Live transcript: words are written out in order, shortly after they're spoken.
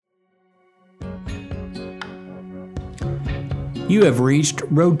You have reached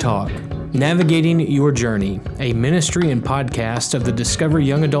Road Talk, Navigating Your Journey, a ministry and podcast of the Discover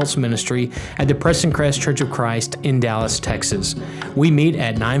Young Adults Ministry at the Preston Crest Church of Christ in Dallas, Texas. We meet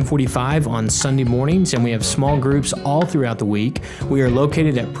at 9:45 on Sunday mornings, and we have small groups all throughout the week. We are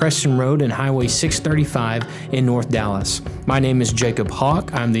located at Preston Road and Highway 635 in North Dallas. My name is Jacob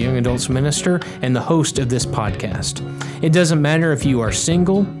Hawk. I'm the Young Adults Minister and the host of this podcast. It doesn't matter if you are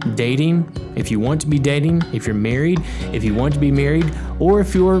single, dating, if you want to be dating, if you're married, if you want to be married, or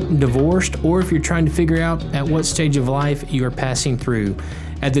if you're divorced, or if you're trying to figure out at what stage of life you are passing through.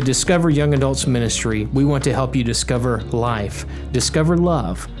 At the Discover Young Adults Ministry, we want to help you discover life, discover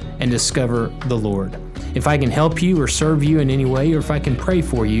love, and discover the Lord. If I can help you or serve you in any way, or if I can pray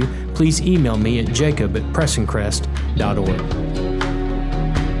for you, please email me at jacob@pressoncrest.org.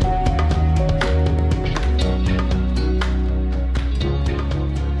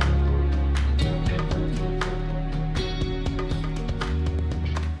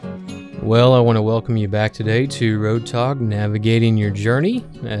 Well, I want to welcome you back today to Road Talk, Navigating Your Journey.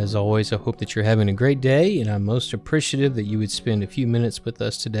 As always, I hope that you're having a great day, and I'm most appreciative that you would spend a few minutes with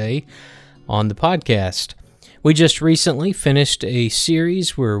us today on the podcast. We just recently finished a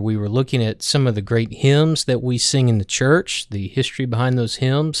series where we were looking at some of the great hymns that we sing in the church, the history behind those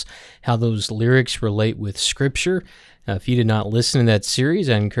hymns, how those lyrics relate with Scripture. If you did not listen to that series,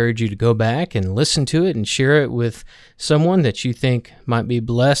 I encourage you to go back and listen to it and share it with someone that you think might be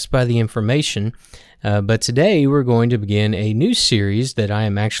blessed by the information. But today we're going to begin a new series that I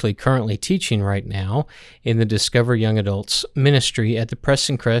am actually currently teaching right now in the Discover Young Adults Ministry at the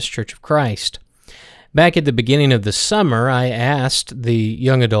Preston Crest Church of Christ. Back at the beginning of the summer, I asked the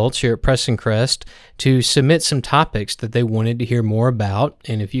young adults here at Preston Crest to submit some topics that they wanted to hear more about.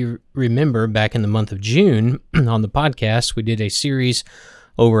 And if you remember, back in the month of June on the podcast, we did a series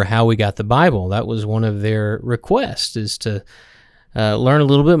over how we got the Bible. That was one of their requests, is to learn a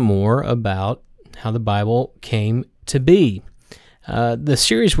little bit more about how the Bible came to be. The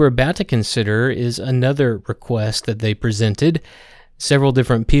series we're about to consider is another request that they presented. Several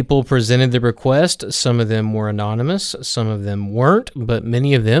different people presented the request. Some of them were anonymous, some of them weren't, but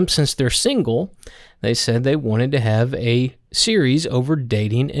many of them, since they're single, they said they wanted to have a series over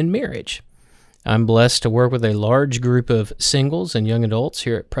dating and marriage. I'm blessed to work with a large group of singles and young adults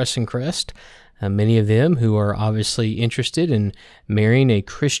here at Preston Crest, many of them who are obviously interested in marrying a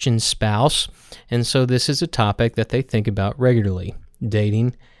Christian spouse, and so this is a topic that they think about regularly,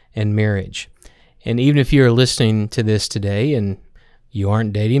 dating and marriage. And even if you're listening to this today and you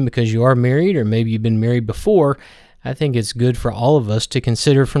aren't dating because you are married, or maybe you've been married before, I think it's good for all of us to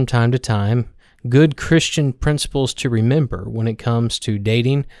consider from time to time good Christian principles to remember when it comes to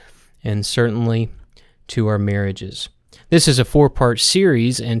dating and certainly to our marriages. This is a 4-part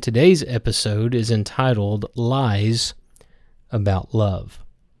series, and today's episode is entitled Lies About Love.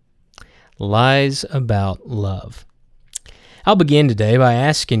 Lies About Love. I'll begin today by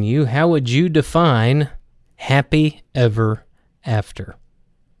asking you, how would you define happy ever after?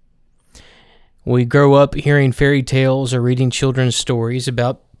 We grow up hearing fairy tales or reading children's stories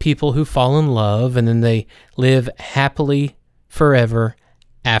about people who fall in love and then they live happily forever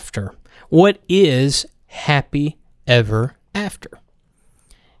after. What is happy ever after?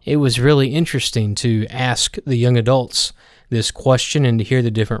 It was really interesting to ask the young adults this question and to hear the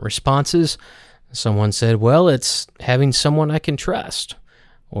different responses. Someone said, well, it's having someone I can trust,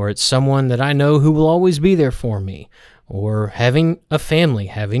 or it's someone that I know who will always be there for me, or having a family,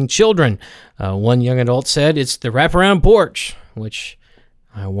 having children. One young adult said it's the wraparound porch, which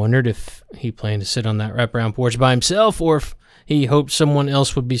I wondered if he planned to sit on that wraparound porch by himself or if he hoped someone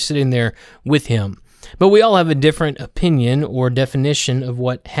else would be sitting there with him. But we all have a different opinion or definition of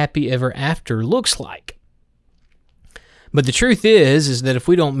what happy ever after looks like. But the truth is that if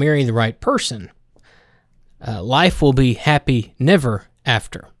we don't marry the right person, life will be happy never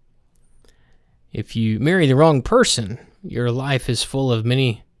after. If you marry the wrong person, your life is full of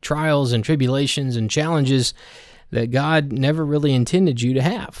many trials and tribulations and challenges that God never really intended you to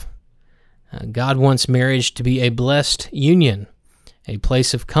have. God wants marriage to be a blessed union, a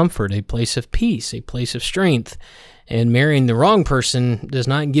place of comfort, a place of peace, a place of strength. And marrying the wrong person does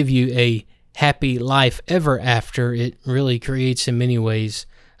not give you a happy life ever after. It really creates, in many ways,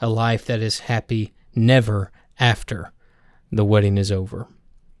 a life that is happy never after the wedding is over.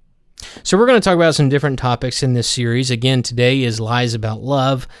 So we're going to talk about some different topics in this series. Again, today is Lies About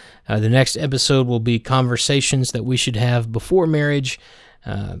Love. The next episode will be conversations that we should have before marriage.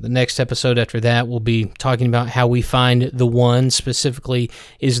 The next episode after that will be talking about how we find the one. Specifically,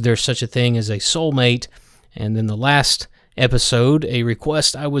 is there such a thing as a soulmate? And then the last episode a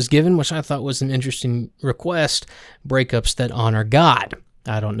request I was given, which I thought was an interesting request: breakups that honor God.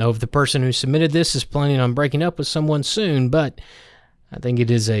 I don't know if the person who submitted this is planning on breaking up with someone soon, but I think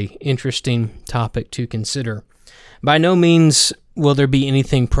it is an interesting topic to consider. By no means will there be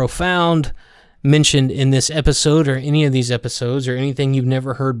anything profound mentioned in this episode or any of these episodes or anything you've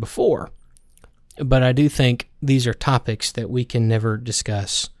never heard before, but I do think these are topics that we can never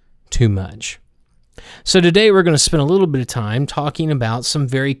discuss too much. So today we're going to spend a little bit of time talking about some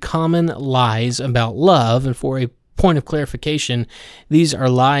very common lies about love, and for a point of clarification, these are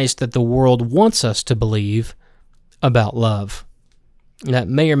lies that the world wants us to believe about love that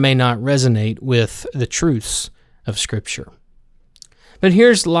may or may not resonate with the truths of Scripture. But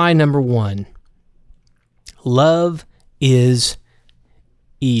here's lie number 1. Love is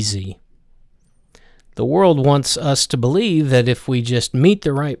easy. The world wants us to believe that if we just meet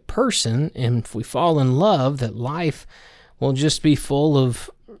the right person and if we fall in love, that life will just be full of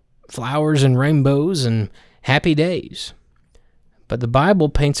flowers and rainbows and happy days. But the Bible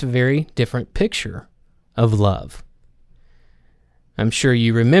paints a very different picture of love. I'm sure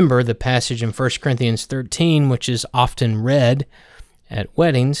you remember the passage in 1 Corinthians 13, which is often read at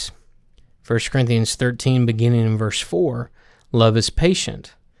weddings. 1 Corinthians 13, beginning in verse 4, love is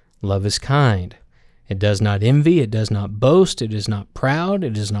patient, love is kind. It does not envy, it does not boast, it is not proud,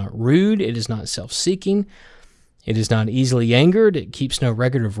 it is not rude, it is not self-seeking, it is not easily angered, it keeps no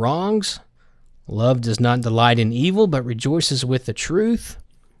record of wrongs. Love does not delight in evil, but rejoices with the truth.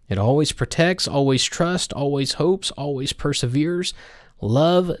 It always protects, always trusts, always hopes, always perseveres.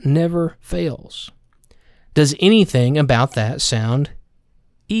 Love never fails. Does anything about that sound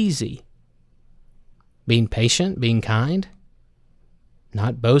easy? Being patient, being kind,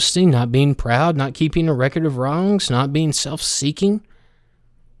 not boasting, not being proud, not keeping a record of wrongs, not being self-seeking.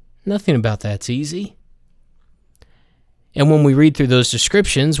 Nothing about that's easy. And when we read through those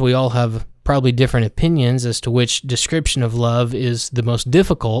descriptions, we all have probably different opinions as to which description of love is the most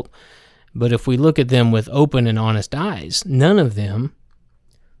difficult. But if we look at them with open and honest eyes, none of them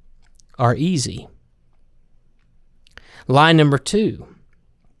are easy. Lie number 2.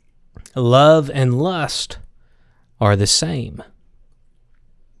 Love and lust are the same.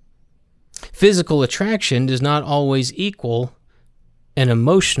 Physical attraction does not always equal an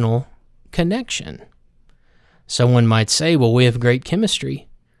emotional connection. Someone might say, well, we have great chemistry.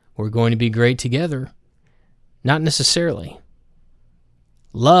 We're going to be great together. Not necessarily.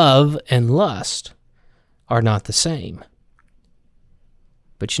 Love and lust are not the same.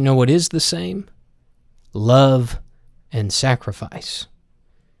 But you know what is the same? Love and sacrifice.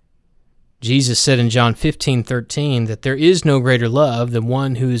 Jesus said in John 15:13 that there is no greater love than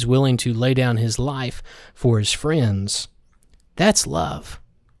one who is willing to lay down his life for his friends. That's love.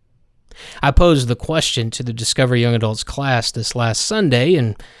 I posed the question to the Discover Young Adults class this last Sunday,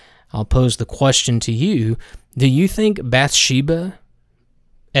 and I'll pose the question to you. Do you think Bathsheba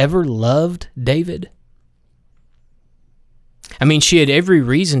ever loved David? I mean, she had every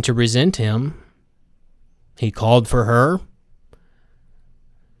reason to resent him. He called for her.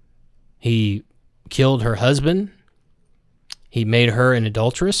 He killed her husband. He made her an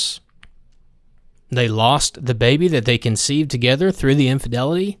adulteress. They lost the baby that they conceived together through the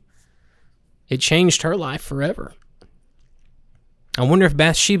infidelity. It changed her life forever. I wonder if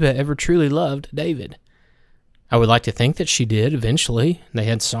Bathsheba ever truly loved David. I would like to think that she did eventually. They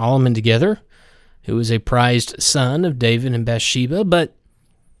had Solomon together, who was a prized son of David and Bathsheba, but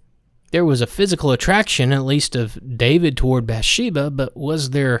there was a physical attraction, at least of David toward Bathsheba, but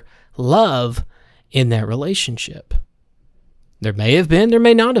was there love in that relationship? There may have been, there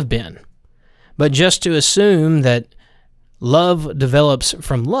may not have been. But just to assume that love develops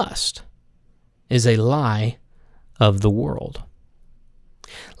from lust is a lie of the world.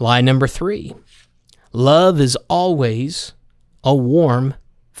 Lie number 3. Love is always a warm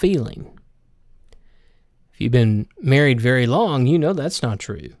feeling. If you've been married very long, you know that's not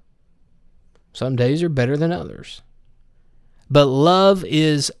true. Some days are better than others. But love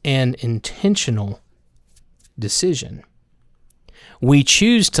is an intentional decision. We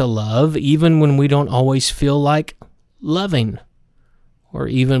choose to love even when we don't always feel like loving, or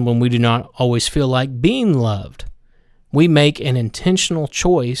even when we do not always feel like being loved. We make an intentional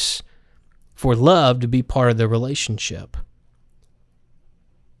choice for love to be part of the relationship.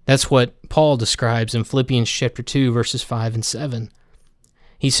 That's what Paul describes in Philippians chapter 2, verses 5 and 7.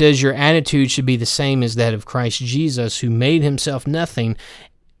 He says, your attitude should be the same as that of Christ Jesus, who made himself nothing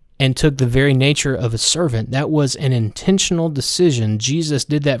and took the very nature of a servant. That was an intentional decision. Jesus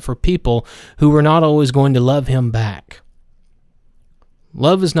did that for people who were not always going to love him back.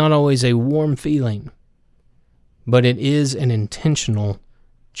 Love is not always a warm feeling. but it is an intentional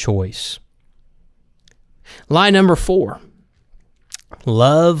choice. Lie number 4.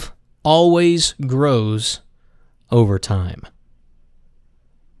 Love always grows over time.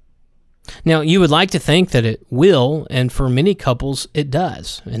 Now, you would like to think that it will, and for many couples, it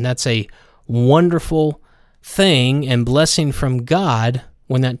does. And that's a wonderful thing and blessing from God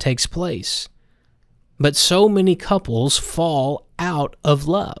when that takes place. But so many couples fall out of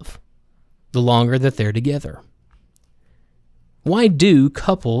love the longer that they're together. Why do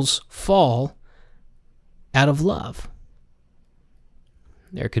couples fall out of love?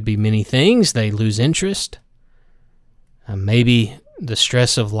 There could be many things. They lose interest. Maybe the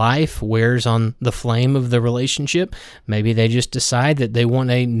stress of life wears on the flame of the relationship. Maybe they just decide that they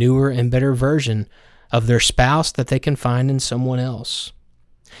want a newer and better version of their spouse that they can find in someone else.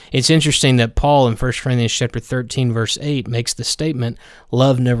 It's interesting that Paul in 1 Corinthians chapter 13, verse 8 makes the statement,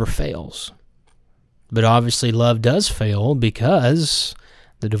 love never fails. But obviously love does fail because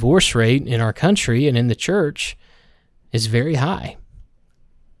the divorce rate in our country and in the church is very high.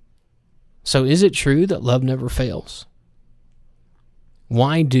 So is it true that love never fails?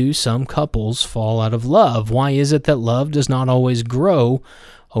 Why do some couples fall out of love? Why is it that love does not always grow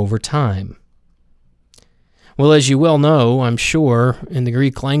over time? Well, as you well know, I'm sure, in the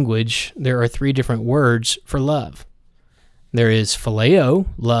Greek language, there are 3 different words for love. There is phileo,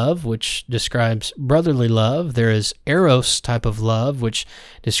 love, which describes brotherly love. There is eros type of love, which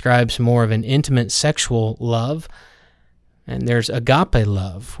describes more of an intimate sexual love. And there's agape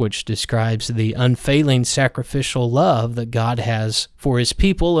love, which describes the unfailing sacrificial love that God has for his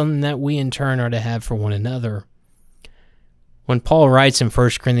people and that we in turn are to have for one another. When Paul writes in 1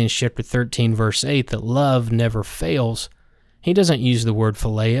 Corinthians chapter 13, verse 8, that love never fails, he doesn't use the word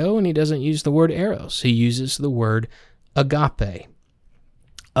phileo and he doesn't use the word eros. He uses the word agape.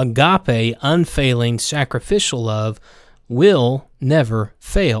 Agape, unfailing, sacrificial love, will never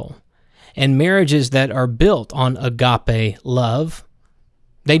fail. And marriages that are built on agape love,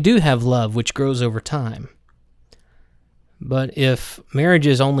 they do have love which grows over time. But if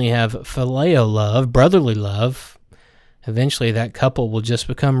marriages only have phileo love, brotherly love, eventually that couple will just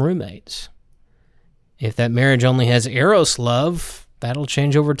become roommates. If that marriage only has eros love, that'll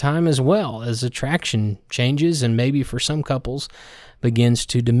change over time as well, as attraction changes and maybe for some couples begins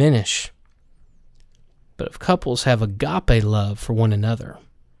to diminish. But if couples have agape love for one another,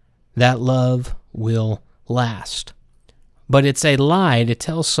 that love will last. But it's a lie to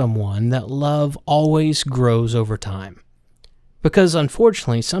tell someone that love always grows over time. Because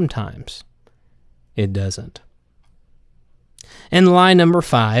unfortunately, sometimes it doesn't. And lie number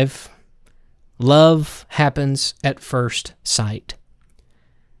 5, love happens at first sight.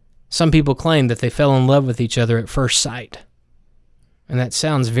 Some people claim that they fell in love with each other at first sight. And that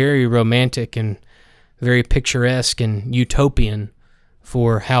sounds very romantic and very picturesque and utopian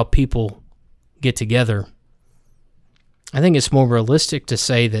for how people get together. I think it's more realistic to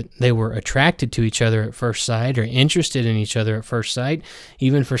say that they were attracted to each other at first sight or interested in each other at first sight.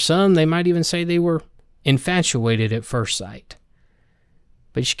 Even for some, they might even say they were infatuated at first sight.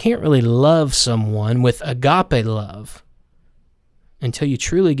 But you can't really love someone with agape love until you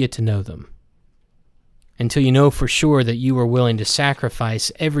truly get to know them. Until you know for sure that you are willing to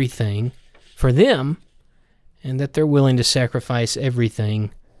sacrifice everything for them and that they're willing to sacrifice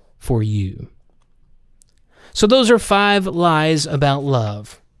everything for you. So those are 5 lies about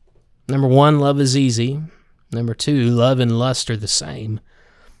love. Number 1, love is easy. Number 2, love and lust are the same.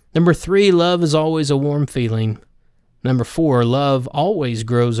 Number 3, love is always a warm feeling. Number 4, love always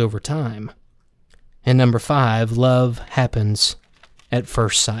grows over time. And number 5, love happens at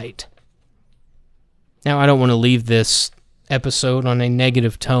first sight. Now, I don't want to leave this episode on a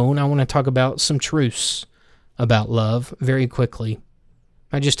negative tone. I want to talk about some truths about love very quickly.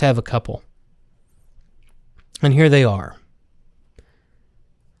 I just have a couple. And here they are.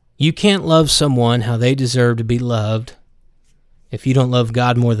 You can't love someone how they deserve to be loved if you don't love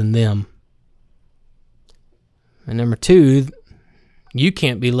God more than them. And number 2, you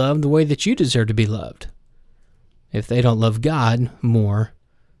can't be loved the way that you deserve to be loved if they don't love God more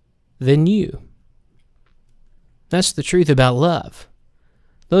than you. That's the truth about love.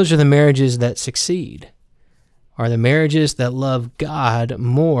 Those are the marriages that succeed, are the marriages that love God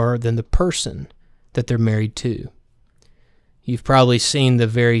more than the person that they're married to. You've probably seen the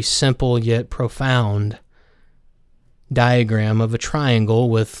very simple yet profound diagram of a triangle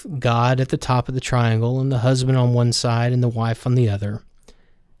with God at the top of the triangle and the husband on one side and the wife on the other.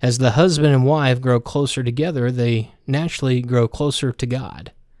 As the husband and wife grow closer together, they naturally grow closer to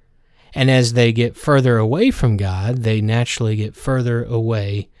God. And as they get further away from God, they naturally get further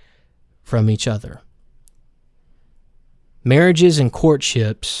away from each other. Marriages and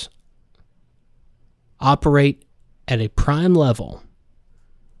courtships operate at a prime level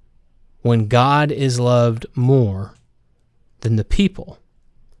when God is loved more than the people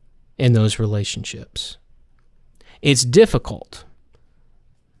in those relationships. It's difficult,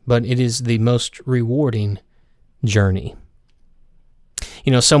 but it is the most rewarding journey.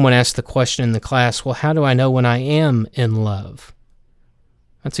 You know, someone asked the question in the class, well, how do I know when I am in love?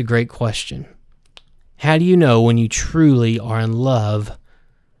 That's a great question. How do you know when you truly are in love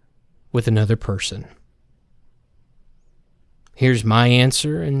with another person? Here's my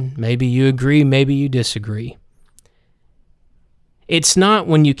answer, and maybe you agree, maybe you disagree. It's not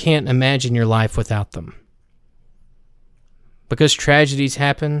when you can't imagine your life without them. Because tragedies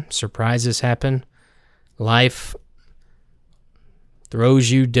happen, surprises happen, life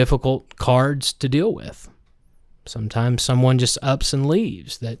throws you difficult cards to deal with. Sometimes someone just ups and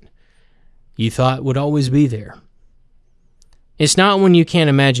leaves that you thought would always be there. It's not when you can't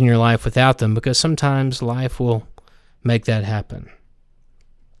imagine your life without them, because sometimes life will make that happen.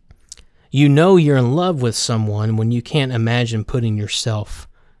 You know you're in love with someone when you can't imagine putting yourself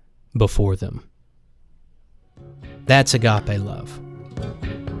before them. That's agape love.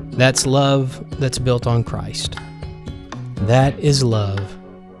 That's love that's built on Christ. That is love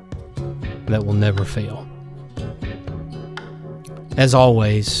that will never fail. As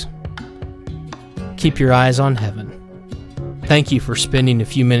always, keep your eyes on heaven. Thank you for spending a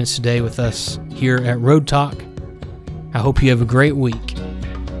few minutes today with us here at Road Talk. I hope you have a great week,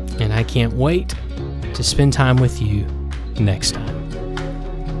 and I can't wait to spend time with you next time.